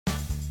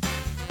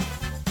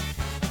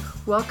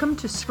Welcome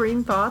to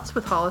Screen Thoughts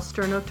with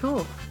Hollister and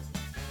O'Toole.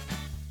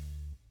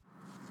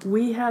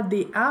 We had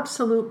the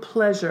absolute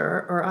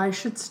pleasure, or I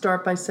should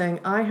start by saying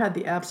I had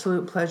the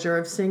absolute pleasure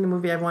of seeing a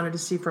movie I wanted to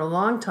see for a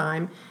long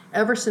time,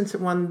 ever since it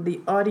won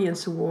the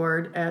Audience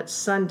Award at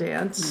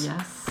Sundance.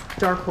 Yes.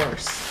 Dark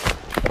Horse.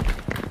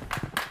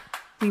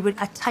 We were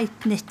a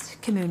tight-knit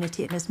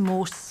community, as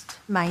most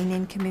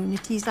mining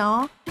communities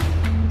are.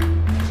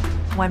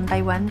 One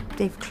by one,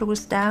 they've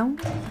closed down.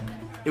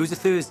 It was a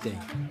Thursday.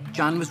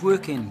 Jan was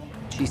working.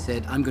 She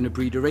said, I'm going to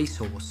breed a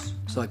racehorse.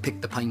 So I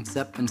picked the pints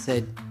up and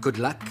said, good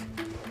luck.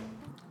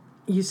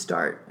 You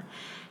start.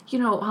 You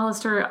know,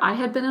 Hollister, I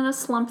had been in a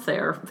slump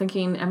there,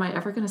 thinking, am I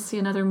ever going to see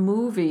another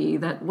movie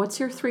what's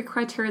your 3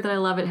 criteria that I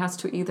love? It has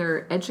to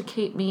either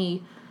educate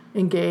me,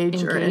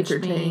 Engage or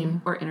entertain.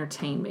 me, or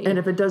entertain me. And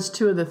if it does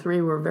 2 of the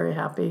 3, we're very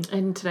happy.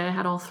 And today I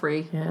had all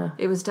 3. Yeah.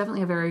 It was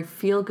definitely a very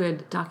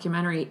feel-good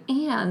documentary.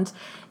 And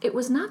it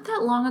was not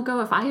that long ago.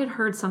 If I had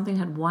heard something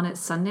had won at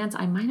Sundance,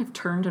 I might have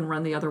turned and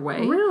run the other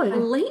way. Really?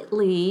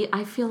 Lately,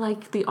 I feel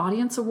like the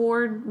Audience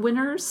Award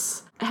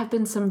winners have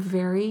been some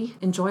very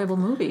enjoyable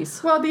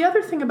movies. Well, the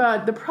other thing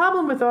about the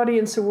problem with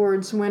Audience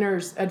Awards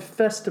winners at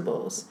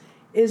festivals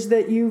is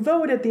that you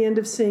vote at the end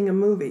of seeing a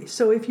movie.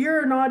 So if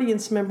you're an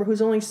audience member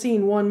who's only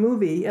seen one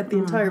movie at the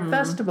entire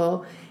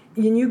festival,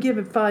 and you give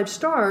it 5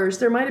 stars,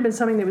 there might have been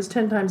something that was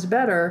 10 times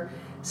better.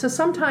 So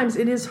sometimes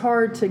it is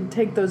hard to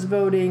take those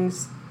voting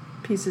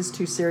pieces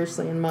too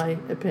seriously, in my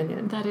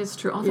opinion. That is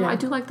true. Although I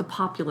do like the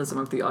populism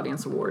of the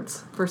Audience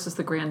Awards versus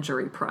the grand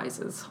jury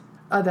prizes.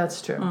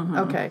 That's true.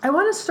 Okay. I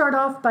want to start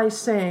off by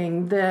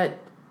saying that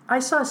I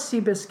saw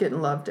Seabiscuit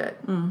and loved it.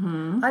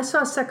 I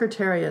saw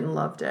Secretariat and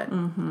loved it.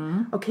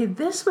 Okay,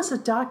 this was a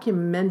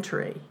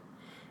documentary,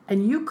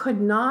 and you could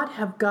not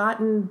have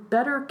gotten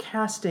better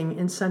casting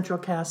in central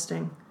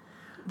casting.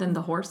 Than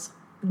the horse?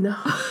 No,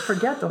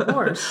 forget the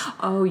horse.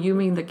 Oh, you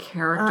mean the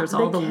characters,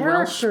 all the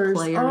Welsh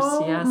players,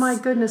 oh, yes. My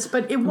goodness,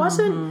 but it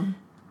wasn't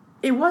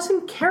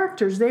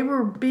characters. They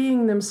were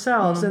being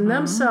themselves, and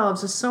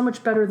themselves is so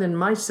much better than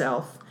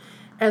myself.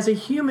 As a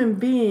human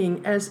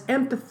being, as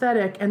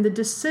empathetic, and the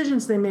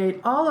decisions they made,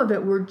 all of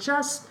it were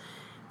just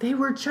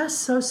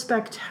so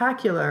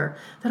spectacular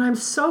that I'm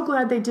so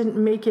glad they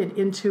didn't make it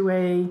into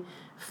a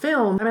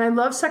film. I mean, I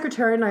love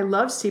Secretariat and I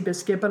love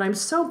Seabiscuit, but I'm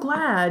so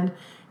glad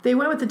they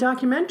went with the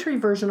documentary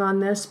version on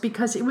this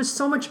because it was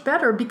so much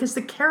better, because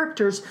the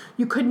characters,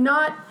 you could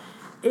not,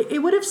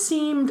 it would have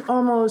seemed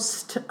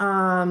almost,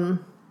 I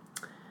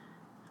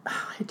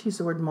hate to use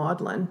the word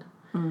maudlin,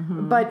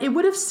 but it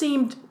would have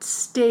seemed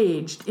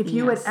staged if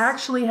you had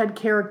actually had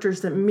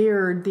characters that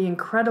mirrored the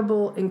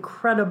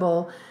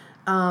incredible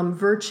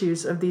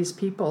virtues of these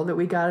people that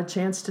we got a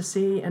chance to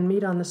see and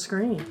meet on the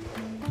screen.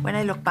 When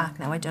I look back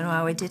now, I don't know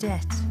how I did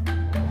it.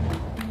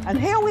 And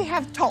here we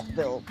have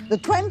Topville, the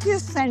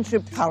 20th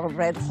century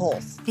thoroughbred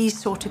horse. These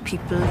sort of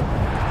people,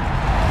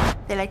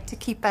 they like to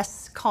keep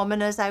us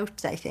commoners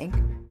out, I think.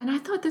 And I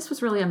thought this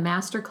was really a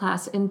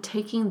masterclass in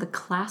taking the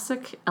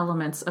classic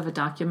elements of a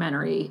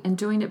documentary and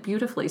doing it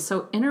beautifully.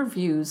 So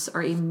interviews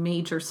are a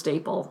major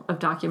staple of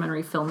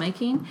documentary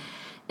filmmaking.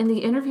 And the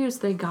interviews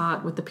they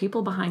got with the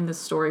people behind this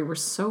story were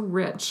so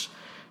rich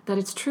that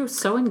it's true,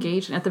 so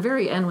engaging. At the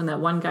very end, when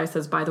that one guy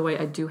says, by the way,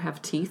 I do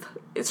have teeth,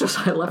 it's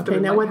just I left him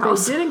in my house. Now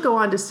what they didn't go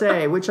on to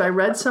say, which I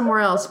read somewhere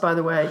else, by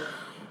the way,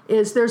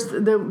 is there's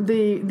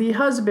the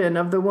husband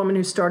of the woman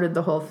who started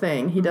the whole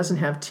thing. He doesn't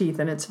have teeth,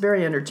 and it's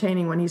very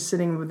entertaining when he's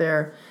sitting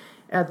there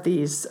at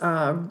these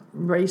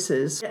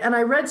races. And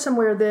I read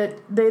somewhere that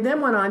they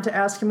then went on to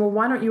ask him, well,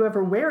 why don't you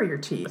ever wear your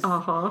teeth?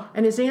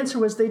 And his answer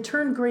was, they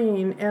turn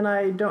green, and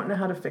I don't know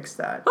how to fix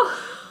that.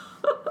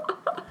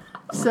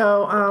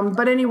 So,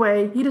 but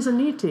anyway, he doesn't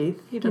need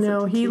teeth.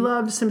 He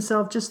loves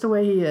himself just the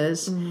way he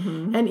is.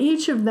 And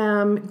each of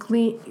them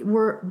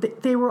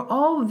were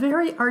all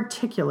very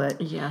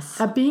articulate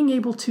at being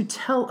able to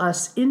tell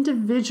us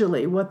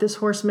individually what this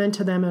horse meant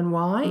to them and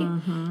why,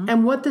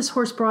 and what this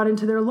horse brought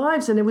into their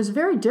lives. And it was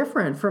very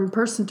different from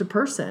person to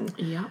person.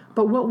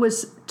 But what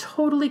was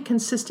totally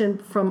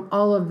consistent from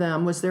all of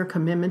them was their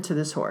commitment to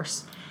this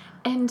horse.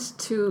 And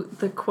to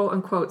the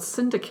quote-unquote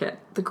syndicate,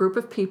 the group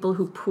of people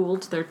who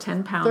pooled their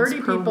 10 pounds per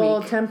week. 30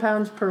 people, 10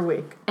 pounds per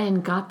week.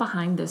 And got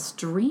behind this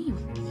dream.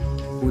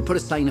 We put a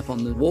sign up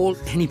on the wall.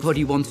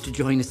 Anybody wants to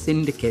join a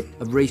syndicate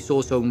of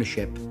racehorse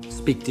ownership,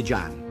 speak to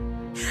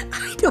Jan.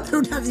 I don't know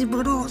nothing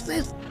about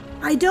horses.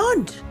 I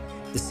don't.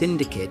 The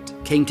syndicate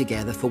came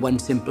together for one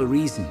simple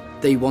reason.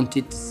 They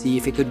wanted to see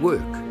if it could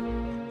work.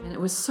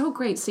 It was so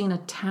great seeing a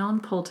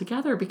town pull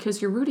together,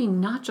 because you're rooting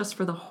not just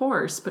for the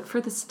horse, but for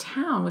this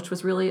town, which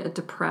was really a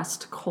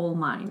depressed coal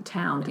mine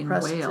town in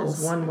Wales. Depressed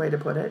is one way to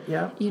put it,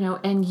 yeah.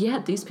 And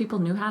yet these people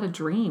knew how to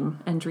dream,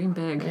 and dream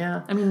big.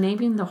 Yeah. I mean,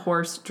 naming the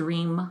horse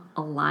Dream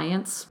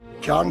Alliance.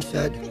 John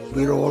said,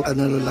 we're all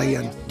an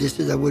alliance. This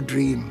is our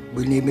dream.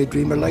 We'll name it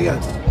Dream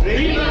Alliance.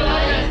 Dream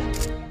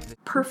Alliance!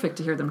 Perfect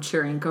to hear them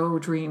cheering, go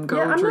Dream, go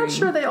Dream. I'm not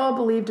sure they all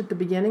believed at the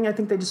beginning. I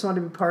think they just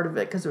wanted to be part of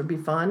it because it would be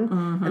fun.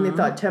 And they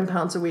thought 10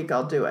 pounds a week,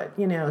 I'll do it.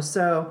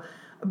 So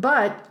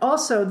But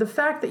also the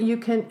fact that you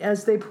can,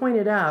 as they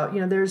pointed out,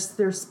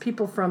 there's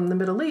people from the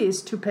Middle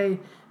East who pay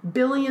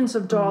billions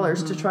of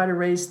dollars to try to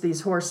race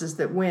these horses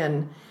that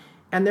win,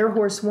 and their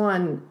horse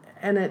won,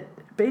 and it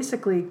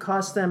basically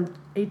cost them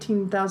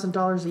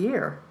 $18,000 a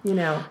year,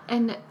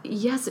 And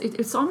yes,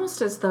 it's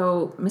almost as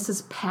though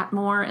Mrs.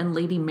 Patmore and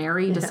Lady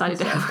Mary decided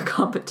to have a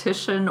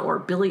competition, or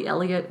Billy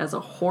Elliot as a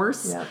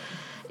horse. Yep.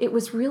 It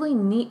was really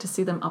neat to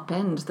see them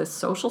upend this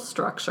social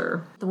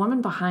structure. The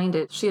woman behind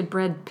it, she had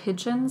bred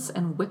pigeons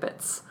and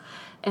whippets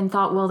and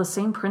thought, well, the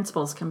same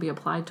principles can be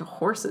applied to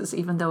horses,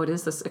 even though it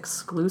is this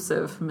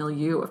exclusive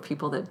milieu of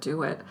people that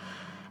do it.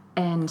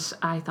 And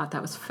I thought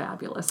that was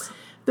fabulous.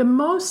 The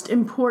most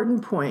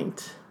important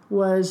point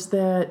was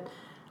that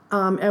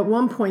at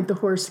one point the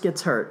horse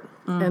gets hurt,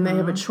 and they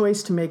have a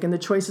choice to make, and the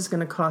choice is going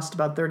to cost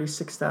about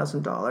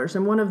 $36,000.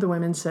 And one of the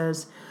women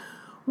says,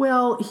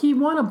 well, he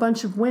won a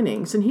bunch of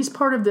winnings, and he's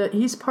part of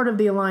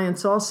the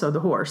alliance also,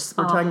 the horse.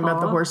 We're talking about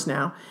the horse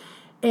now.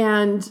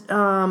 And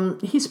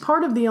he's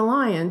part of the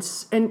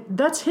alliance, and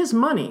that's his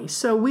money.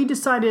 So we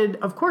decided,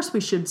 of course,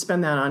 we should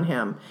spend that on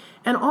him.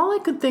 And all I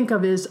could think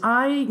of is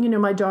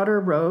my daughter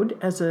rode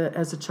as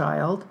a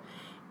child,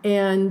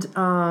 and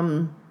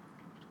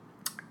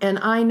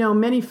I know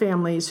many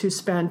families who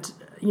spent,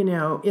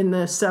 in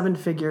the seven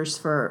figures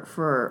for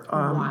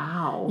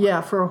wow. Yeah,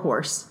 for a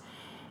horse.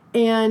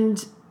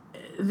 And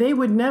they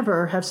would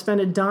never have spent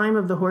a dime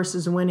of the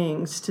horse's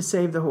winnings to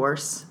save the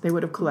horse. They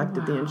would have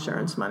collected the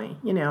insurance money.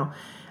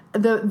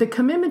 The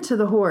commitment to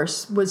the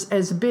horse was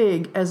as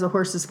big as the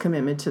horse's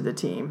commitment to the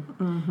team.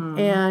 Mm-hmm.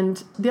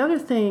 And the other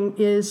thing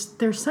is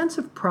their sense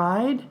of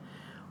pride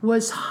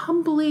was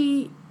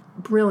humbly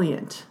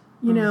brilliant.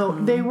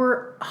 They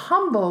were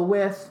humble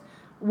with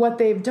what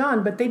they've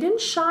done, but they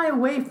didn't shy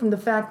away from the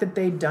fact that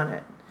they'd done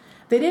it.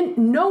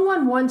 No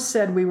one once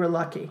said we were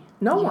lucky.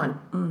 No one.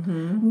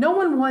 Mm-hmm. No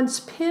one once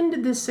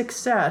pinned this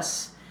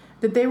success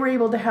that they were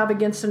able to have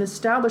against an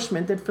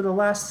establishment that for the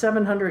last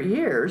 700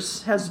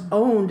 years has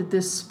owned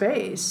this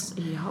space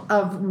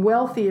of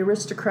wealthy,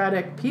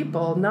 aristocratic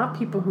people, not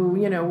people who,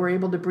 were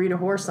able to breed a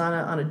horse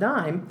on a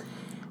dime.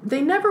 They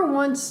never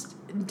once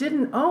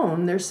didn't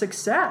own their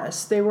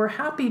success. They were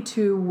happy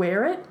to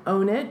wear it,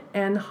 own it,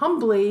 and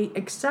humbly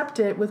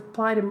accept it with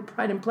pride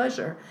and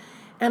pleasure.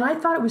 And I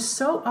thought it was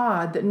so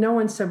odd that no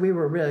one said we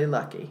were really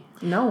lucky.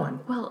 No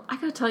one. Well, I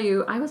got to tell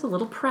you, I was a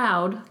little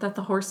proud that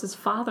the horse's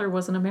father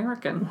was an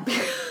American.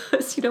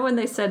 Because, when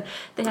they said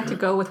they had to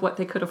go with what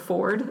they could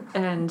afford,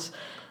 and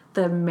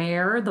the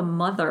mare, the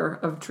mother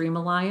of Dream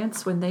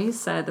Alliance, when they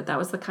said that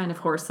was the kind of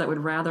horse that would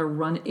rather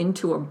run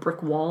into a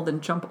brick wall than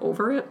jump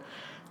over it,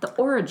 the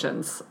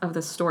origins of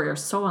this story are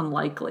so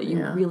unlikely.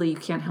 You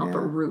can't help but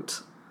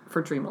root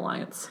for Dream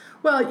Alliance.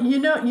 Well,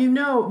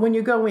 when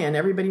you go in,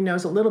 everybody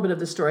knows a little bit of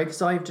the story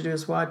because all you have to do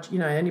is watch,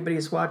 anybody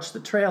who's watched the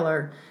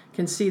trailer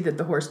can see that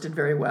the horse did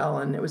very well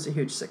and it was a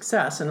huge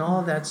success, and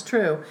all of that's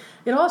true.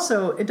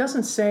 It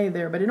doesn't say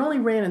there, but it only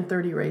ran in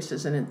 30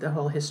 races in the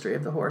whole history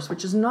of the horse,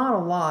 which is not a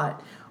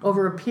lot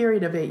over a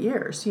period of 8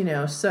 years,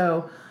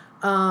 So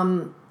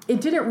it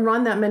didn't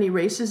run that many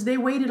races. They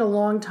waited a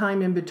long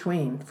time in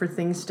between for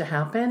things to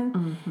happen.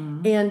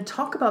 Mm-hmm. And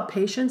talk about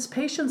patience.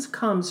 Patience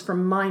comes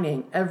from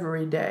mining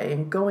every day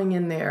and going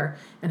in there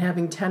and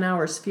having 10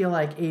 hours feel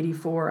like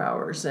 84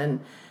 hours.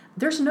 And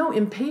there's no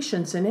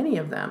impatience in any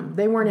of them.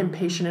 They weren't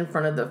impatient in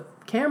front of the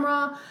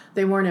camera.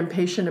 They weren't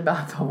impatient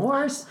about the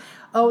horse.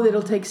 Oh,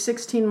 it'll take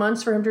 16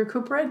 months for him to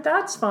recuperate.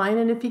 That's fine.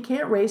 And if he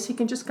can't race, he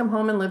can just come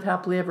home and live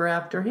happily ever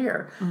after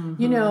here.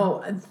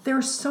 Mm-hmm.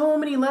 There's so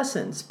many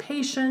lessons.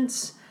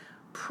 Patience,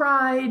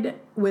 pride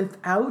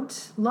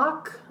without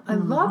luck. I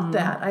love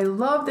that. I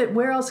love that.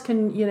 Where else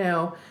can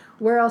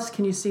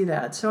you see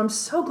that? So I'm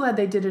so glad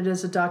they did it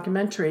as a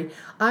documentary.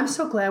 I'm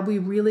so glad we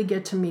really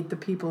get to meet the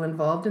people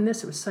involved in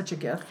this. It was such a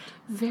gift.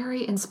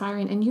 Very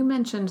inspiring. And you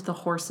mentioned the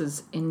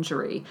horse's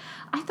injury.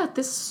 I thought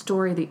this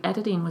story, the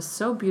editing was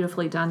so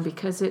beautifully done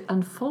because it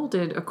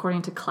unfolded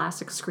according to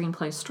classic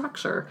screenplay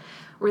structure,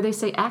 where they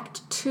say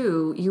Act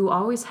 2, you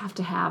always have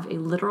to have a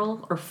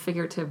literal or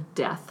figurative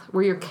death,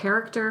 where your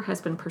character has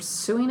been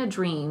pursuing a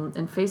dream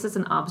and faces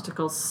an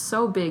obstacle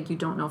so big you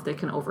don't know if they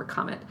can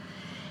overcome it.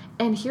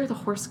 And here the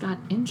horse got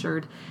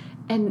injured.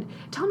 And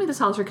tell me this,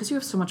 Hollister, because you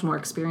have so much more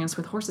experience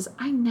with horses.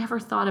 I never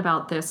thought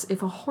about this.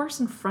 If a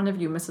horse in front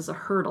of you misses a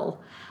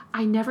hurdle,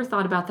 I never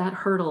thought about that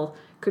hurdle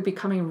could be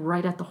coming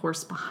right at the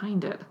horse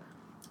behind it.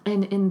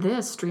 And in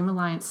this, Dream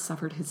Alliance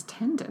suffered his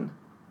tendon.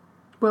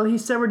 Well, he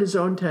severed his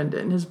own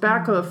tendon. His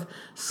back hoof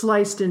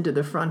sliced into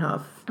the front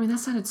hoof. I mean, that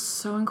sounded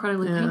so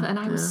incredibly painful. And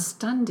I was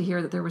stunned to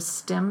hear that there was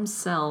stem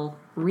cell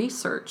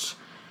research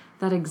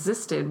that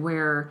existed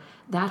where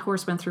that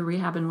horse went through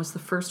rehab and was the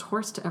first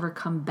horse to ever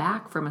come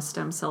back from a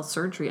stem cell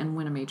surgery and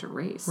win a major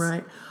race.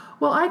 Right.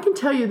 Well, I can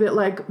tell you that,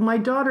 like, my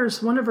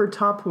daughter's, one of her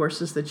top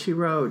horses that she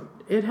rode,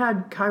 it had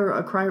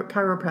a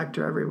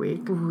chiropractor every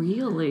week.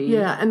 Really?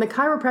 Yeah, and the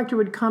chiropractor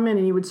would come in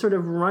and he would sort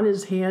of run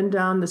his hand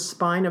down the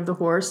spine of the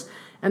horse,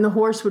 and the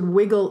horse would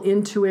wiggle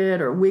into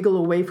it or wiggle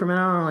away from it. I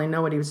don't really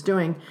know what he was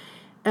doing.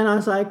 And I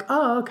was like,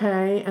 oh,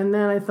 okay. And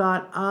then I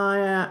thought,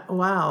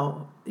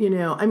 wow,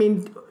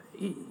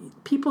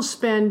 people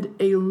spend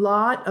a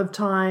lot of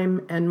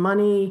time and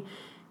money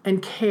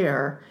and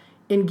care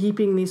in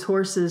keeping these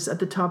horses at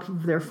the top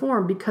of their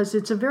form because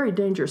it's a very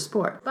dangerous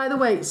sport. By the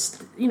way,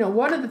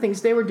 one of the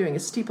things they were doing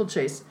is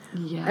steeplechase.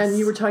 Yes. And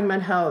you were talking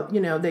about how,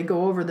 they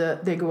go over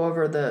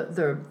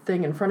the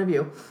thing in front of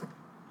you.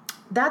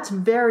 That's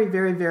very,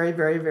 very, very,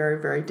 very,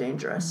 very, very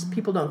dangerous.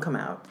 People don't come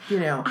out,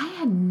 I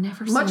had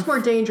never seen... Much more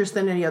dangerous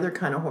than any other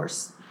kind of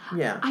horse.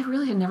 Yeah. I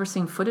really had never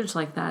seen footage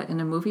like that in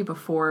a movie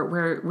before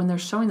when they're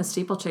showing the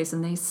steeplechase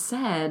and they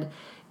said,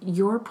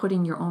 you're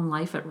putting your own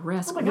life at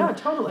risk. Oh my God,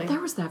 totally.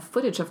 There was that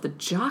footage of the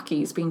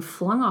jockeys being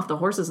flung off the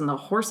horses and the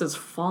horses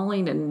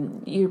falling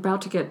and you're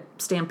about to get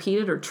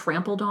stampeded or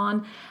trampled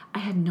on. I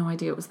had no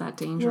idea it was that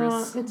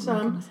dangerous. Yeah, it's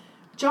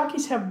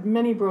jockeys have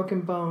many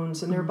broken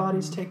bones and their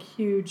bodies take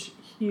huge,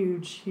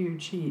 huge,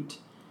 huge heat.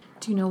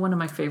 Do you know one of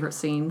my favorite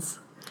scenes?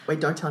 Wait,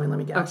 don't tell me, let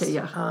me guess. Okay,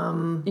 yeah.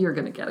 You're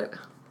going to get it.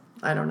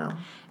 I don't know.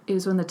 It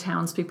was when the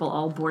townspeople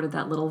all boarded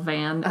that little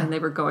van and they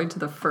were going to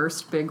the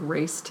first big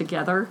race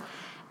together.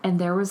 And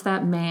there was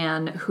that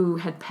man who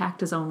had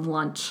packed his own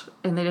lunch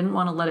and they didn't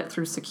want to let it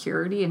through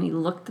security. And he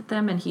looked at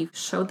them and he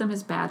showed them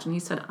his badge and he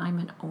said, I'm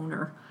an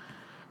owner.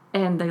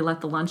 And they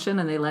let the lunch in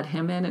and they let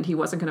him in and he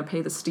wasn't going to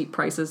pay the steep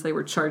prices they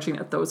were charging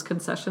at those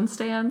concession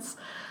stands.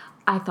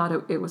 I thought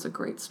it was a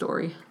great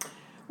story.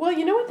 Well,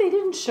 you know what they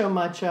didn't show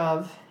much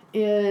of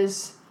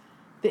is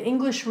the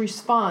English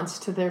response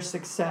to their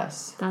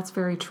success. That's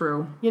very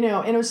true. And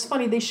it was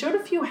funny. They showed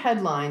a few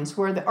headlines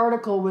where the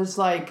article was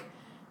like,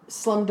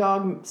 slum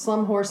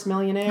horse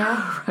millionaire.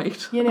 Right.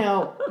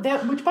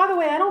 That, which by the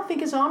way, I don't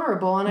think is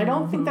honorable and I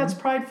don't think that's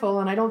prideful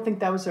and I don't think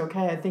that was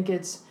okay. I think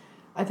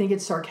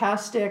it's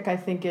sarcastic. I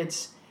think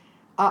it's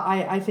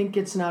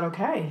not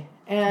okay.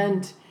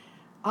 And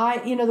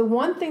the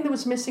one thing that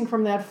was missing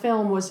from that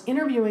film was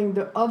interviewing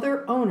the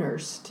other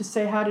owners to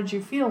say, how did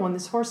you feel when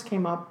this horse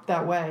came up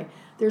that way?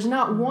 There's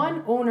not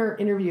one owner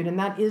interviewed, and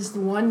that is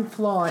the one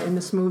flaw in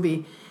this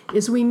movie,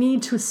 is we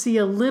need to see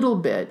a little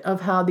bit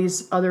of how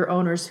these other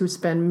owners who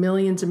spend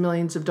millions and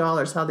millions of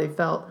dollars, how they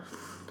felt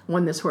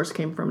when this horse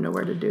came from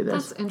nowhere to do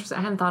this. That's interesting.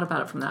 I hadn't thought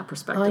about it from that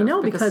perspective. I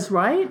know, because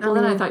right? Well,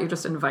 then I thought you were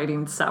just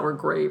inviting sour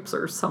grapes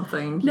or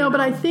something. No,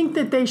 but I think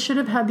that they should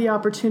have had the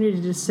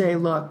opportunity to say,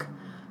 look,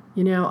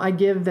 I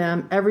give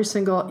them every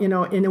single,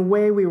 in a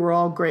way we were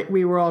all great.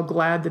 We were all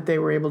glad that they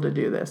were able to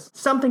do this.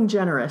 Something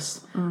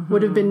generous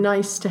would have been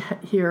nice to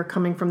hear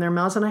coming from their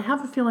mouths, and I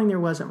have a feeling there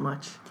wasn't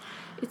much.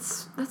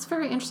 That's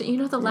very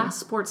interesting. The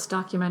last sports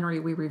documentary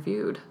we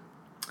reviewed.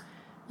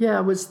 Yeah,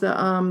 it was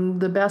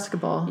the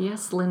basketball.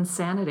 Yes,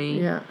 Linsanity.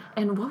 Yeah.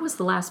 And what was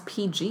the last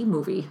PG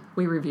movie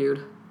we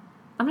reviewed?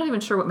 I'm not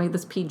even sure what made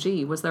this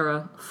PG. Was there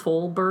a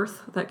full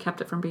birth that kept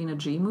it from being a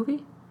G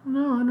movie?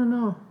 No, I don't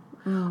know.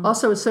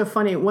 Also, it's so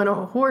funny when a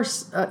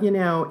horse,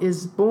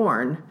 is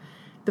born.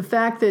 The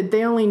fact that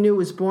they only knew it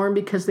was born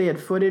because they had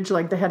footage,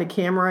 like they had a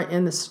camera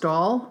in the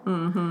stall.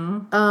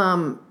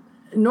 Mm-hmm.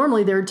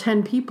 Normally, there are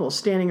 10 people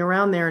standing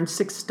around there, and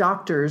 6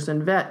 doctors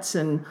and vets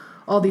and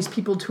all these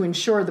people to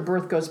ensure the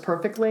birth goes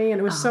perfectly.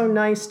 And it was so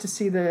nice to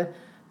see the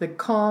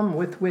calm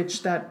with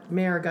which that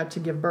mare got to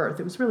give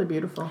birth. It was really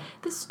beautiful.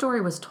 This story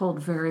was told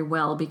very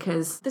well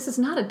because this is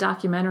not a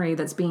documentary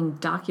that's being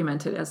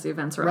documented as the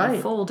events are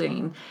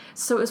unfolding.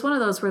 So it's one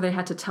of those where they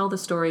had to tell the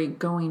story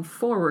going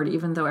forward,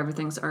 even though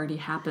everything's already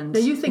happened.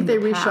 Now, you think they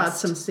reshot past.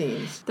 some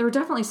scenes? There were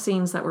definitely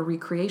scenes that were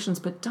recreations,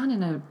 but done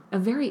in a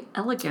very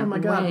elegant way. Oh my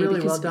God,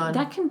 really well done.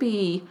 That can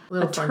be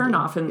a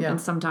turnoff in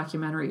some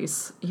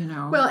documentaries,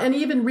 Well, and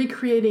even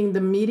recreating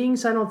the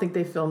meetings, I don't think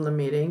they filmed the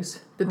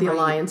meetings that the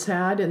Alliance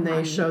had, and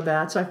they show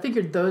that. So I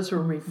figured those were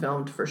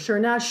refilmed for sure.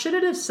 Now, should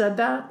it have said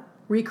that?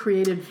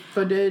 Recreated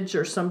footage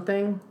or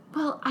something?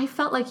 Well, I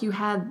felt like you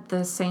had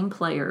the same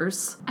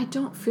players. I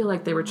don't feel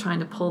like they were trying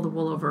to pull the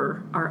wool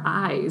over our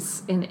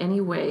eyes in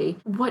any way.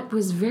 What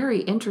was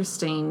very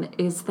interesting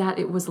is that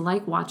it was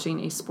like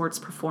watching a sports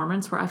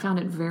performance where I found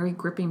it very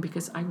gripping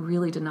because I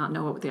really did not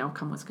know what the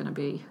outcome was going to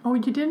be. Oh,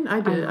 you didn't?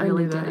 I did. I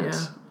really knew that,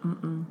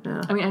 didn't.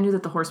 Yeah. I mean, I knew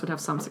that the horse would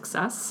have some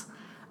success,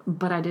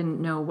 but I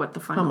didn't know what the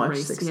final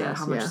race,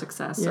 how much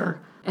success.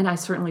 And I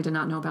certainly did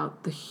not know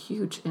about the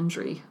huge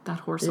injury that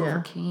horse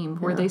overcame,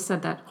 where they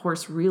said that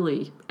horse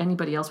really,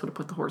 anybody else would have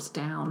put the horse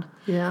down.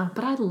 Yeah.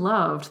 But I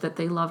loved that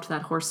they loved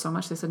that horse so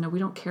much. They said, no, we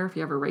don't care if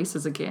he ever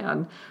races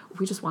again.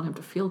 We just want him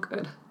to feel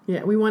good.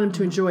 Yeah, we want him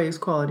to enjoy his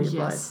quality of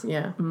life.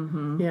 Yeah.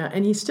 Mm-hmm. Yeah,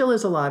 and he still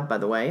is alive, by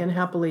the way, and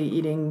happily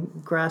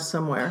eating grass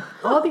somewhere.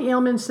 All the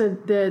ailments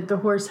that the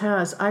horse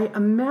has, I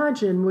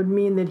imagine, would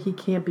mean that he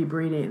can't be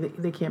breeding.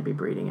 They can't be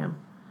breeding him.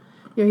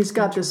 He's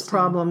got this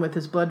problem with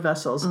his blood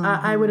vessels. Mm-hmm.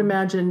 I would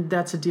imagine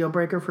that's a deal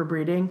breaker for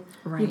breeding.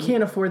 Right. You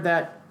can't afford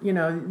that.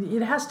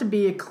 It has to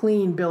be a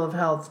clean bill of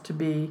health to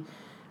be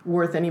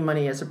worth any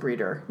money as a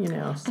breeder, So.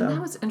 And that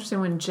was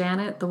interesting when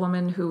Janet, the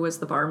woman who was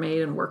the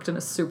barmaid and worked in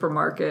a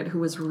supermarket, who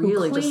was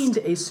really cleaned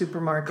a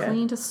supermarket,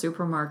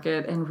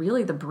 and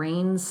really the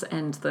brains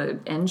and the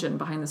engine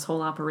behind this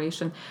whole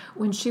operation,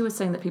 when she was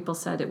saying that people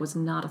said it was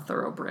not a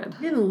thoroughbred.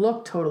 He didn't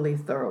look totally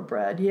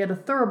thoroughbred. He had a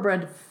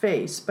thoroughbred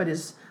face, but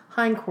his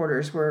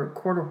hindquarters were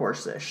quarter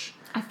horse-ish.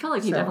 I felt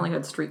like he definitely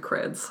had street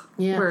creds.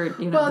 Yeah. Where,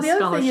 the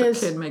scholarship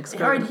kid makes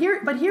good. All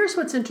right, but here's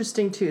what's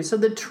interesting, too. So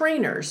the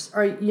trainers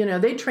are,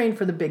 they train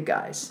for the big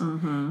guys.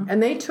 Mm-hmm.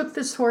 And they took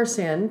this horse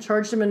in,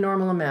 charged him a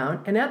normal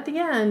amount, and at the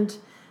end,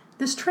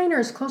 this trainer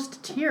is close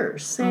to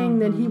tears, saying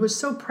that he was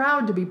so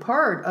proud to be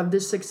part of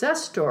this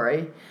success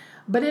story,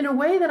 but in a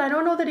way that I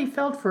don't know that he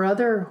felt for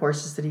other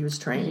horses that he was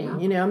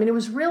training. Yeah. It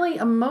was really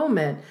a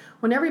moment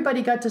when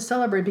everybody got to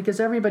celebrate because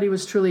everybody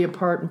was truly a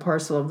part and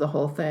parcel of the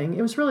whole thing.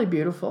 It was really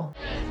beautiful.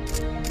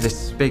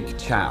 This big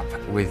chap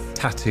with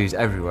tattoos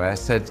everywhere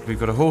said, "We've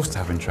got a horse to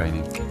have in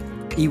training."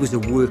 He was a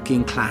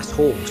working class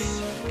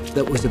horse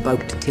that was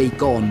about to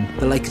take on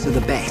the likes of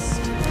the best.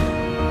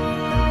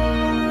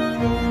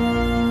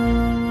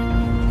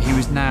 He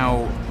was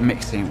now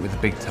mixing it with the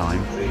big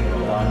time.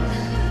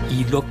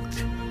 He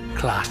looked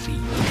classy.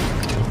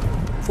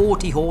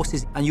 40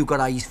 horses and you got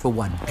eyes for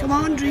one. Come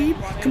on, Dream.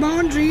 Come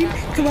on, Dream.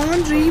 Come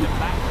on, Dream.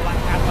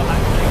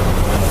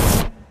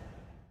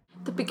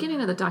 The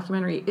beginning of the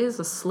documentary is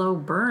a slow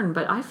burn,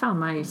 but I found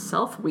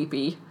myself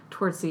weepy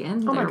towards the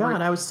end. Oh my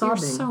God, I was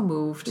sobbing. You're so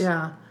moved.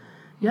 Yeah.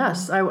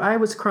 Yes, I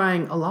was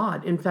crying a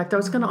lot. In fact, I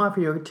was going to offer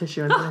you a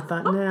tissue, and then I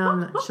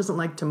thought, she doesn't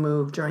like to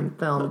move during the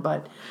film.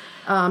 But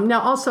now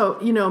also,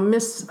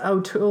 Miss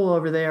O'Toole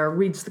over there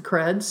reads the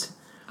creds.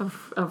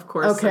 Of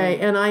course. Okay,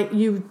 and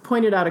you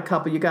pointed out a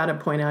couple. You got to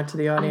point out to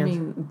the audience. I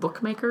mean,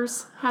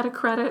 Bookmakers had a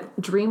credit.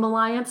 Dream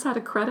Alliance had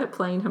a credit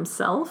playing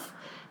himself.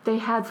 They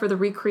had for the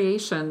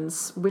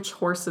recreations which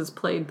horses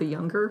played the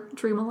younger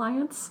Dream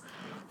Alliance.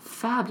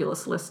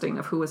 Fabulous listing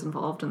of who was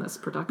involved in this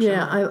production.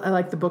 Yeah, I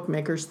like the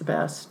Bookmakers the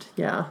best.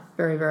 Yeah,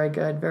 very, very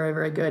good. Very,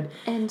 very good.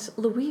 And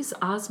Louise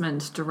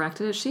Osmond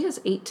directed it. She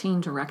has 18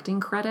 directing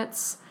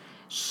credits.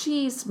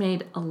 She's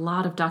made a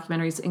lot of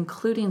documentaries,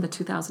 including the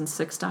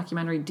 2006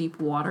 documentary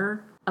Deep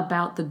Water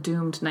about the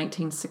doomed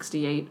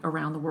 1968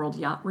 around the world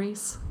yacht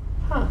race.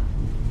 Huh.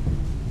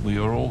 We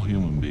are all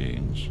human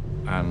beings,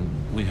 and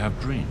we have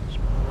dreams.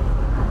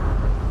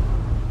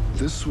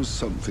 This was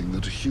something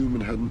that a human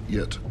hadn't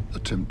yet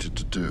attempted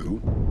to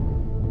do.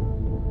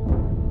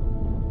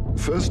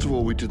 First of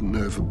all, we didn't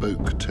know if a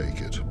boat could take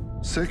it.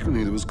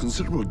 Secondly, there was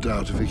considerable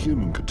doubt if a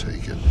human could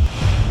take it.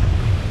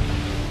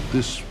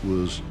 This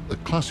was a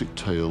classic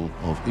tale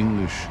of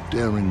English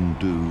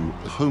daring-do,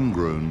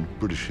 homegrown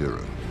British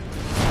hero.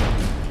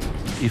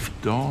 If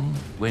Don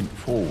went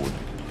forward,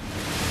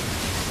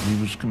 he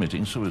was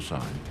committing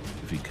suicide.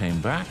 If he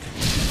came back,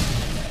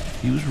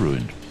 he was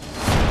ruined.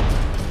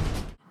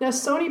 Now,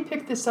 Sony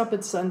picked this up at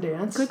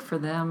Sundance. Good for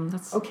them.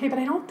 Okay, but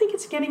I don't think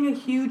it's getting a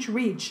huge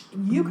reach.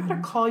 You got to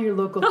call your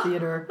local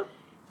theater.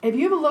 If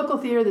you have a local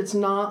theater that's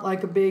not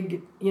like a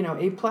big,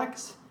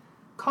 Aplex,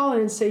 call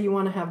in and say you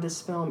want to have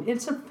this film.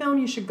 It's a film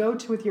you should go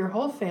to with your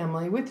whole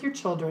family, with your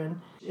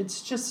children.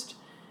 It's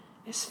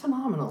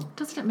phenomenal.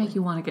 Doesn't it make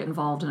you want to get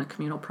involved in a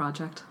communal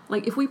project?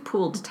 Like if we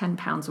pooled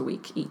 £10 a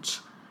week each.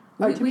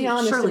 To be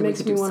honest, it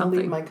makes me want to leave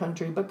something. my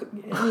country. But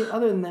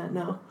other than that,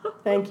 no.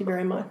 Thank you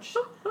very much.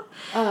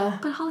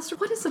 But Hollister,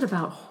 what is it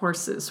about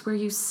horses where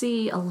you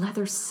see a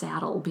leather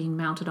saddle being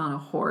mounted on a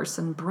horse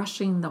and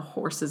brushing the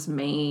horse's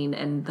mane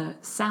and the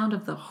sound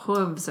of the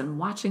hooves and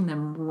watching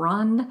them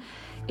run?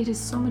 It is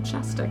so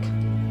majestic.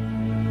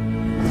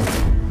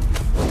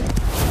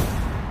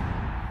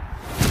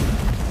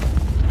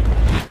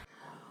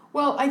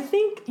 Well, I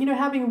think,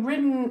 having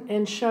ridden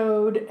and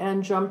showed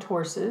and jumped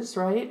horses,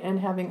 right, and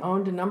having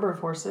owned a number of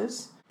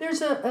horses,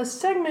 there's a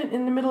segment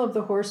in the middle of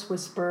The Horse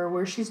Whisperer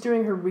where she's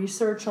doing her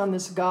research on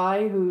this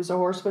guy who's a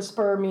horse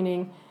whisperer,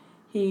 meaning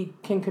he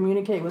can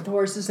communicate with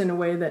horses in a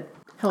way that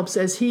helps,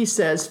 as he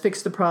says,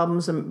 fix the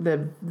problems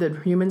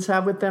that humans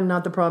have with them,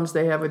 not the problems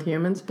they have with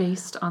humans.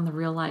 Based on the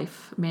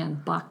real-life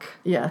man, Buck.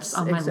 Yes,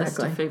 on my exactly. list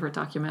of favorite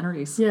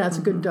documentaries. Yeah, it's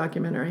a good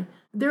documentary.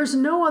 There's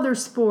no other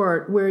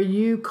sport where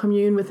you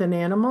commune with an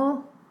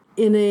animal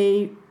in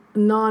a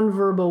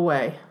nonverbal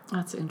way.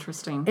 That's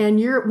interesting. And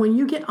when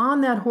you get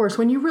on that horse,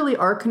 when you really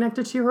are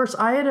connected to your horse,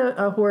 I had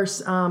a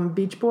horse,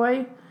 Beach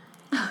Boy,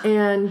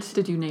 and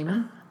did you name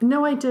him?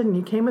 No, I didn't.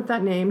 He came with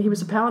that name. He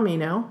was a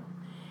Palomino,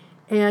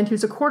 and he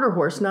was a quarter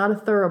horse, not a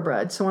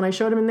thoroughbred. So when I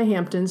showed him in the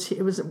Hamptons,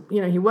 it was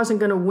he wasn't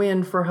going to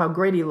win for how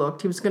great he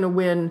looked. He was going to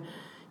win,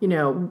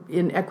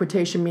 in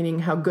equitation, meaning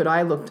how good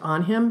I looked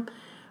on him.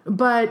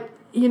 But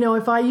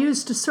if I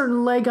used a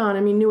certain leg on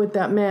him, he knew what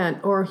that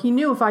meant, or he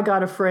knew if I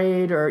got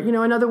afraid, or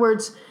in other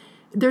words.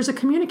 There's a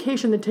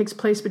communication that takes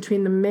place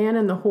between the man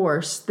and the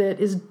horse that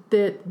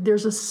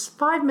there's a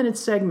 5-minute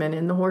segment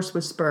in The Horse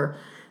Whisperer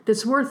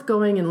that's worth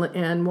going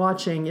and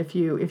watching if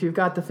you've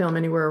got the film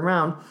anywhere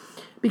around,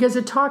 because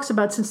it talks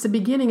about since the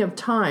beginning of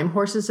time,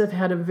 horses have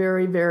had a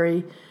very,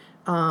 very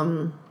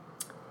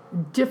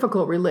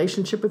difficult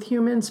relationship with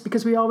humans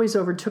because we always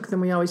overtook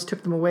them. We always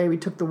took them away. We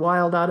took the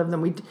wild out of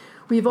them.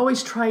 We've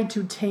always tried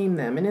to tame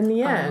them. And in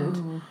the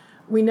end,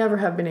 we never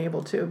have been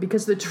able to,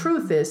 because the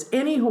truth is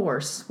any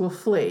horse will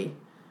flee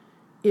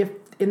if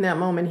in that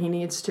moment he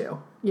needs to.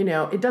 You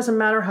know, it doesn't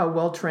matter how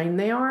well trained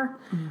they are.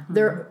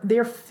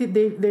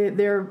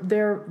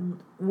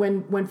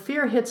 When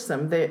fear hits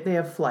them, they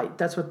have flight.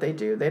 That's what they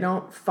do. They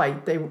don't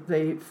fight. They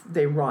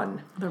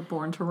run. They're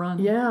born to run.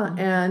 Yeah,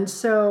 and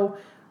so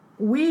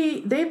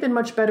they've been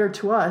much better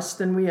to us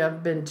than we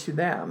have been to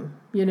them.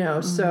 You know,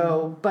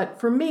 so but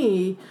for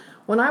me,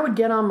 when I would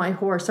get on my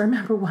horse, I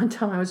remember one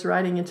time I was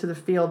riding into the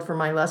field for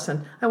my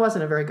lesson. I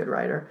wasn't a very good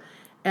rider,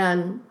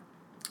 and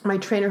my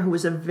trainer, who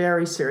was a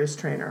very serious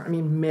trainer, I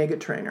mean, mega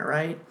trainer,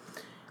 right?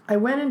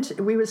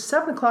 We was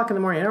 7 o'clock in the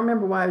morning. I don't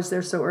remember why I was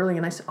there so early.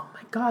 And I said, oh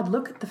my God,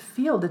 look at the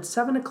field. It's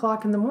 7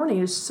 o'clock in the morning.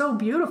 It's so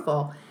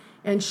beautiful.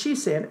 And she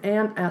said,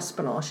 Ann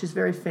Aspinall, she's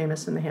very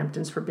famous in the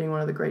Hamptons for being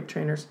one of the great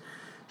trainers.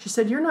 She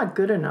said, you're not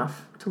good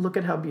enough to look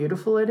at how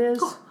beautiful it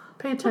is.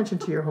 Pay attention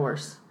to your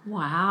horse.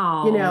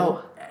 Wow. You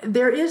know,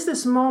 there is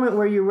this moment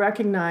where you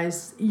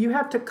recognize you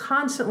have to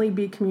constantly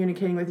be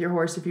communicating with your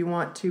horse if you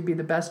want to be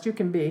the best you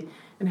can be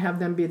and have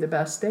them be the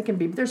best they can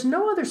be. But there's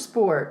no other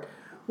sport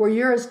where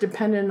you're as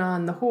dependent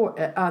on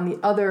the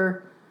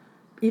other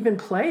even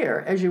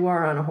player as you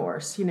are on a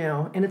horse, you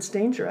know, and it's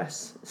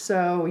dangerous.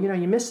 So, you know,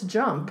 you miss a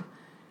jump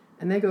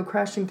and they go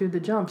crashing through the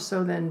jump,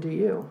 so then do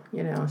you,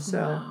 you know.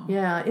 So,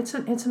 yeah, it's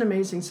an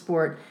amazing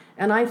sport.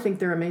 And I think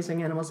they're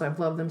amazing animals. I've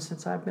loved them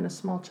since I've been a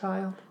small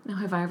child. Now,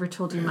 have I ever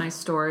told you my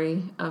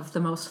story of the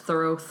most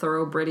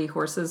thoroughbred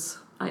horses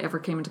I ever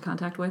came into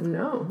contact with?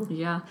 No.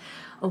 Yeah.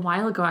 A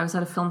while ago, I was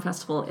at a film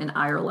festival in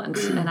Ireland,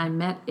 and I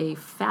met a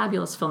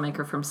fabulous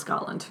filmmaker from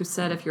Scotland who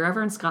said, if you're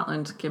ever in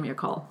Scotland, give me a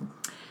call.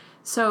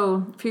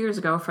 So a few years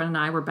ago, a friend and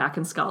I were back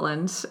in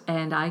Scotland,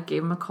 and I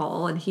gave him a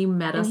call, and he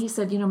met us. And he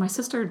said, you know, my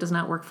sister does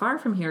not work far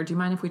from here. Do you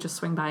mind if we just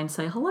swing by and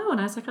say hello? And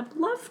I was like, I'd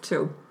love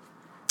to.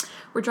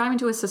 We're driving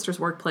to his sister's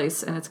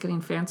workplace, and it's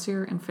getting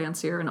fancier and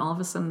fancier, and all of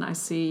a sudden I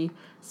see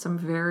some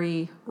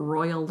very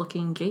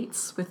royal-looking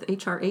gates with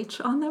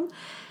HRH on them.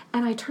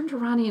 And I turned to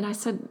Ronnie and I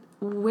said,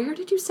 where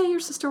did you say your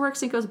sister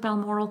works? And he goes,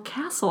 Balmoral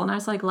Castle. And I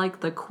was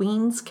like the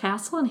Queen's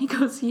Castle? And he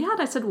goes, yeah.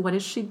 And I said, what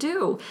does she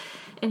do?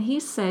 And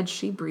he said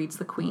she breeds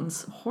the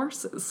Queen's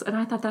horses. And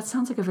I thought that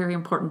sounds like a very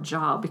important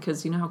job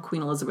because you know how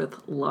Queen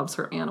Elizabeth loves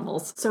her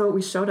animals. So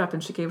we showed up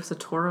and she gave us a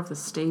tour of the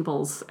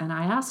stables. And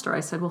I asked her,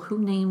 I said, well, who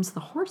names the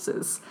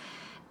horses?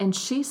 And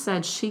she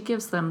said she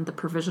gives them the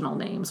provisional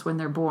names when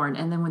they're born.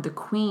 And then when the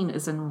Queen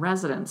is in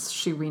residence,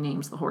 she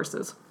renames the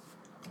horses.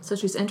 So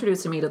she's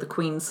introducing me to the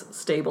Queen's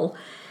stable.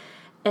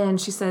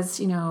 And she says,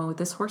 you know,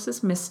 this horse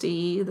is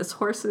Misty. This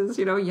horse is,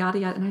 you know, yada,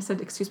 yada. And I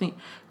said, excuse me,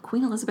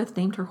 Queen Elizabeth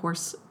named her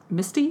horse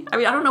Misty? I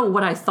mean, I don't know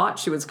what I thought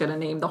she was going to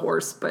name the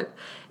horse, but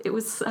it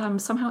was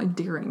somehow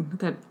endearing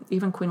that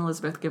even Queen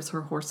Elizabeth gives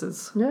her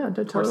horses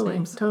horse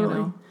names. Totally.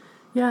 You know?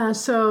 Yeah,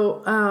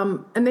 so,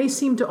 and they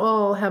seem to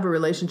all have a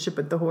relationship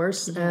with the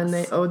horse, and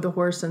they owed the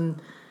horse, and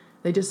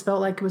they just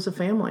felt like it was a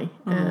family.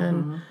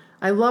 And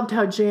I loved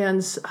how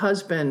Jan's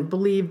husband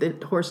believed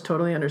that horse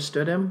totally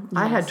understood him.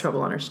 Yes. I had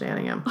trouble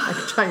understanding him. I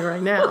can tell you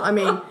right now. I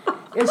mean,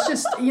 it's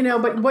just, you know,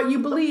 but what you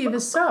believe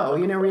is so.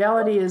 You know,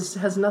 reality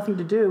has nothing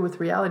to do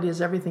with reality.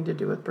 Has everything to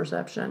do with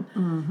perception.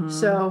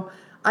 So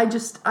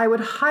I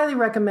would highly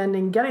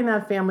recommend getting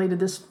that family to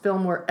this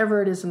film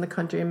wherever it is in the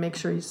country and make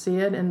sure you see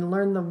it and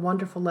learn the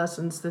wonderful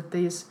lessons that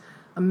these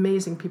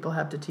amazing people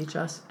have to teach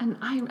us. And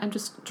I'm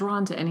just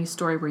drawn to any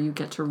story where you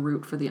get to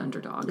root for the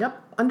underdog.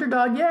 Yep,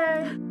 underdog,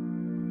 yay!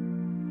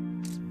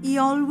 He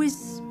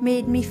always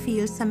made me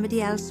feel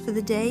somebody else for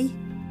the day.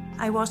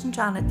 I wasn't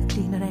Janet the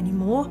cleaner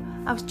anymore.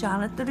 I was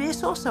Janet the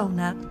racehorse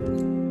owner.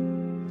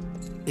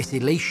 It's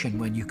elation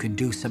when you can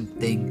do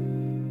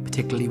something,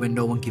 particularly when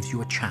no one gives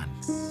you a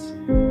chance.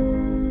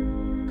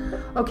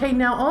 Okay,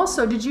 now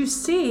also, did you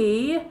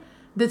see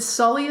that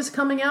Sully is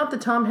coming out, the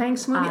Tom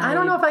Hanks movie? I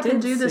don't know if I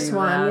can do this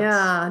one. That.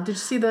 Yeah. Did you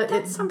see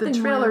the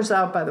trailer's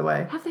out, by the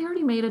way? Have they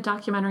already made a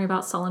documentary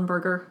about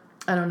Sullenberger?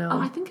 I don't know. Oh,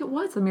 I think it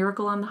was The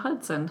Miracle on the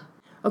Hudson.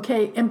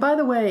 Okay, and by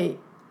the way,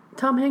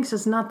 Tom Hanks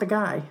is not the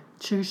guy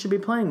who should be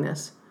playing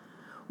this.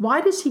 Why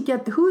does he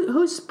get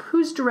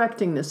who's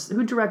directing this?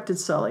 Who directed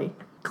Sully?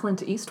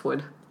 Clint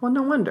Eastwood. Well,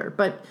 no wonder.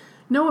 But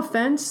no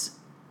offense,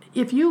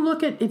 if you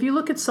look at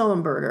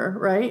Sullenberger,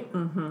 right?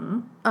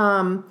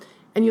 And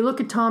you look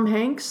at Tom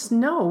Hanks,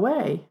 no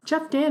way.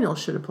 Jeff Daniels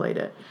should have played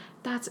it.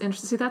 That's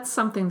interesting. See, that's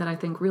something that I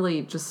think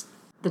really just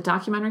the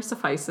documentary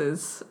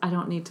suffices. I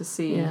don't need to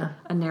see a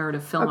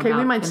narrative film about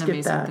we might an skip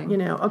amazing that. thing. You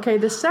know. Okay,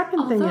 the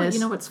second thing is,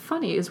 you know what's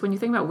funny is when you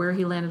think about where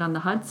he landed on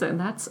the Hudson,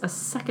 that's a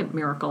second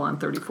Miracle on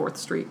 34th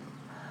Street.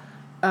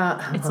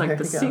 It's like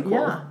the sequel.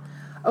 Yeah.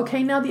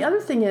 Okay, now the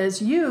other thing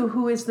is, you,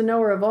 who is the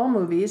knower of all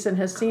movies and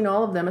has seen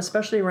all of them,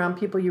 especially around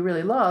people you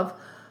really love,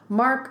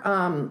 Mark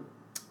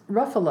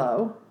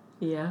Ruffalo.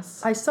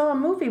 Yes. I saw a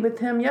movie with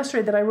him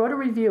yesterday that I wrote a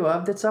review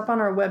of that's up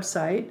on our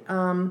website.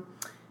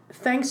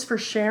 Thanks for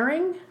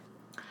Sharing.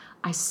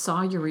 I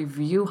saw your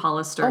review,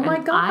 Hollister. Oh my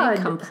and God.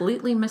 I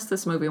completely missed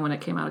this movie when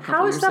it came out a couple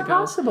How years is ago. that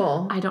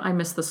possible? I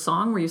missed the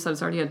song where you said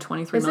it's already had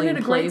 23 Isn't million it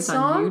a great plays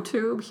song? on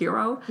YouTube.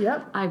 Hero.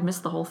 Yep. I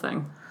missed the whole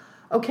thing.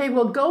 Okay,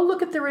 well, go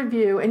look at the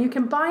review, and you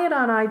can buy it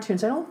on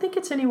iTunes. I don't think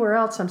it's anywhere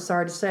else, I'm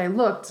sorry to say.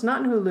 Look, it's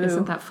not in Hulu.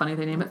 Isn't that funny?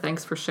 They name it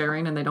Thanks for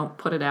Sharing, and they don't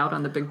put it out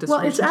on the big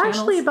distribution Well, it's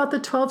actually channels. about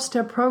the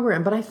 12-step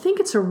program, but I think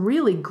it's a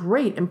really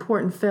great,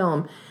 important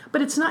film.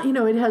 But it's not,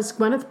 it has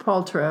Gwyneth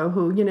Paltrow,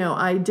 who,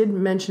 I did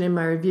mention in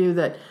my review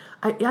that,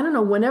 I don't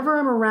know, whenever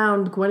I'm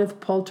around Gwyneth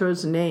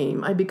Paltrow's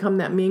name, I become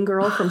that mean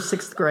girl from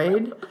 6th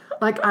grade.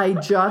 Like, I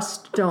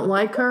just don't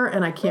like her,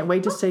 and I can't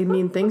wait to say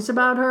mean things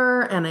about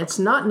her, and it's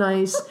not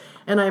nice,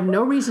 and I have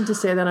no reason to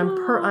say that.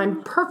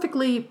 I'm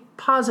perfectly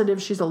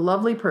positive she's a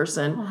lovely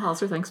person. Well,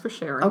 Halser, thanks for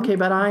sharing. Okay,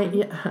 but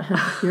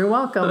you're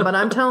welcome. But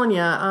I'm telling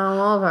you, I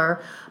love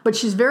her. But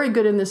she's very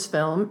good in this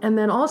film. And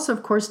then also,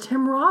 of course,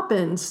 Tim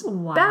Robbins.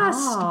 Wow.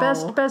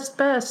 Best.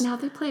 Now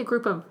they play a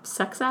group of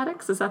sex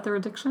addicts. Is that their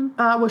addiction?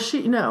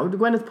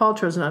 Gwyneth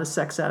Paltrow's not a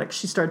sex addict.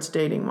 She starts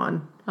dating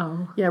one.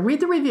 Oh. Yeah,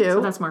 read the review.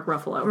 So that's Mark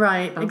Ruffalo.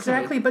 Right, Okay.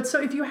 exactly. But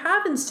so if you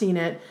haven't seen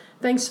it,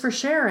 thanks for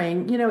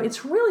sharing.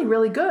 It's really,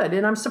 really good.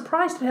 And I'm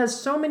surprised it has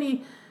so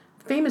many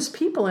famous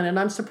people in it.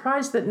 I'm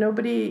surprised that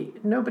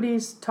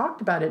nobody's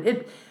talked about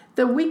it.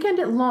 The weekend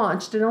it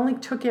launched, it only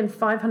took in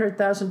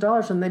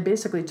 $500,000, and they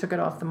basically took it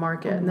off the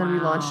market, and then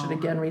relaunched it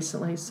again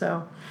recently.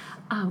 So,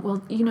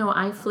 well,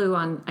 I flew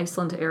on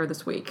Iceland to Air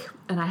this week,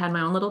 and I had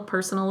my own little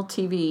personal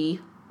TV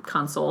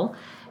console,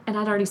 and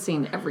I'd already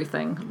seen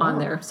everything on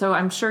there. So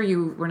I'm sure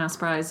you were not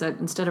surprised that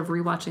instead of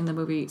rewatching the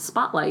movie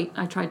Spotlight,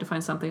 I tried to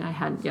find something I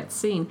hadn't yet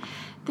seen.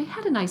 They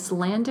had an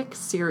Icelandic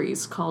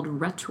series called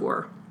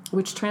Retur,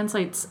 which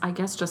translates, I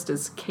guess, just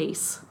as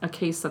case, a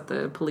case that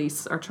the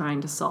police are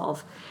trying to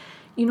solve.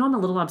 I'm a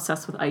little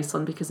obsessed with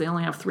Iceland because they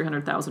only have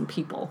 300,000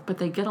 people, but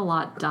they get a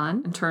lot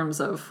done in terms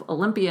of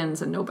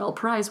Olympians and Nobel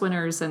Prize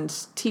winners and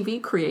TV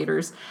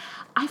creators.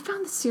 I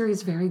found the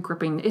series very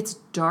gripping. It's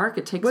dark.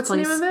 It takes place... What's the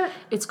name of it?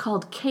 It's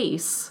called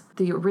Case.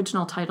 The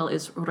original title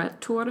is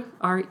Retur,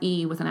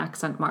 R-E with an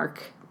accent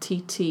mark,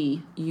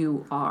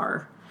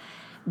 T-T-U-R.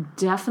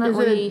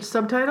 Definitely... Is it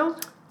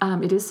subtitled?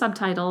 It is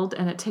subtitled,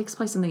 and it takes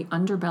place in the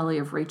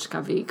underbelly of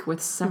Reykjavik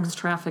with sex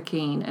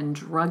trafficking and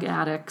drug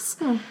addicts.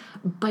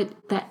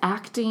 But the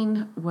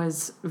acting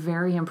was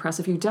very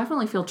impressive. You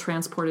definitely feel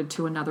transported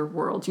to another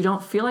world. You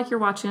don't feel like you're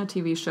watching a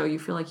TV show. You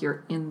feel like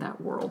you're in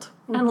that world.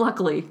 And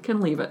luckily, can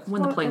leave it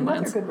when the plane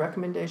lands. Another good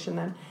recommendation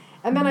then.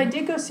 And then I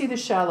did go see The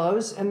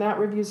Shallows, and that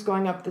review's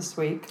going up this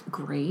week.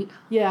 Great.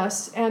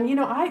 Yes, and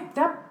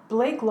that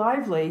Blake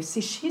Lively, see,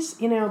 she's,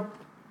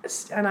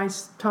 and I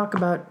talk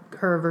about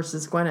her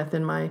versus Gwyneth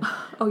in my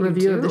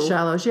review of The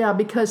Shallows. Yeah,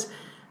 because,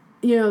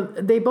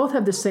 they both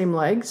have the same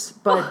legs,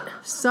 but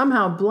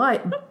somehow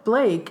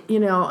Blake,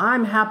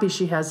 I'm happy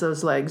she has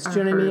those legs. Do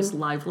you know what I mean? Hers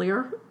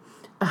livelier.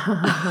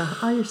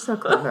 Oh, you're so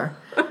clever.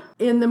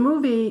 In the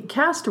movie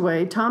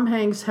Castaway, Tom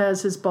Hanks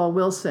has his Ball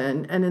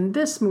Wilson, and in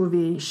this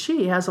movie,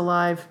 she has a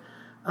live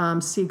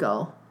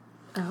seagull.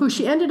 Okay. Who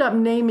she ended up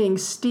naming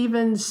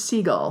Steven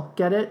Seagal.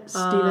 Get it?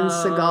 Steven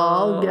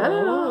Seagal. Get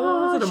it?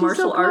 Oh, is it a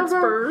martial arts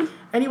bird?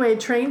 Anyway,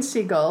 trained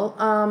seagull.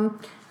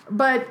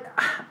 But,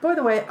 by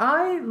the way,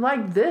 I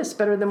like this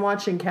better than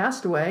watching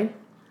Castaway.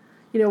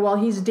 While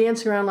he's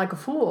dancing around like a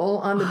fool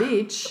on the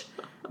beach,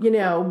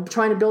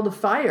 trying to build a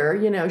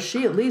fire,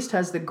 she at least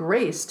has the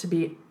grace to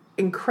be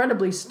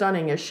incredibly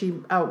stunning as she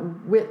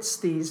outwits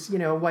these,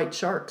 white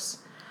sharks.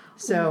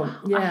 So,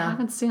 yeah. I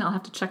haven't seen it. I'll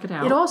have to check it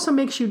out. It also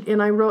makes you,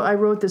 and I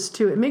wrote this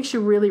too, it makes you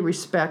really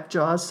respect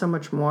Jaws so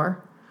much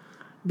more.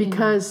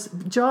 Because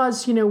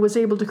Jaws, was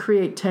able to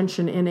create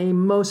tension in a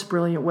most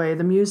brilliant way.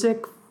 The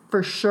music,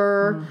 for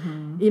sure.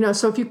 Mm-hmm.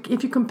 So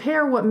if you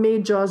compare what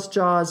made Jaws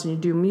Jaws, and you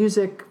do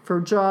music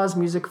for Jaws,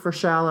 music for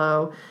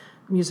Shallow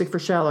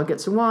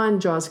gets a 1,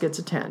 Jaws gets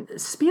a 10.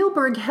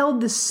 Spielberg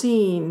held the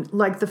scene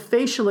like the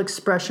facial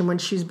expression when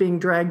she's being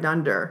dragged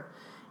under.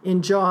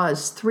 In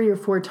Jaws, 3 or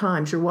 4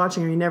 times you're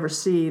watching her, you never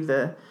see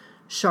the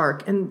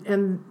shark, and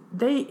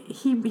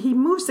he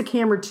moves the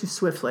camera too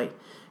swiftly,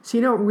 so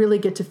you don't really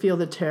get to feel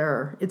the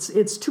terror.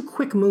 It's too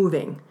quick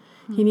moving.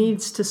 Mm-hmm. He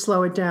needs to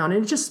slow it down,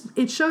 and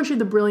it shows you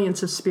the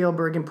brilliance of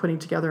Spielberg in putting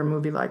together a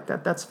movie like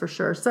that. That's for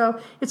sure. So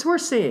it's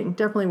worth seeing.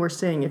 Definitely worth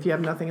seeing if you have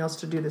nothing else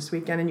to do this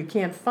weekend and you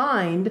can't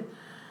find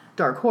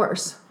Dark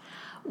Horse.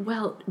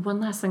 Well,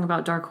 one last thing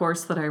about Dark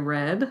Horse that I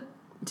read.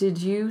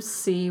 Did you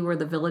see where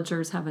the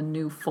villagers have a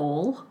new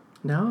foal?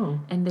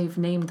 No. And they've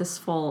named this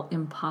foal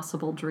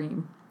Impossible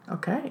Dream.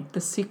 Okay. The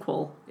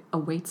sequel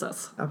awaits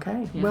us.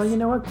 Okay. Yes. Well, you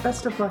know what?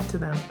 Best of luck to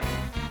them.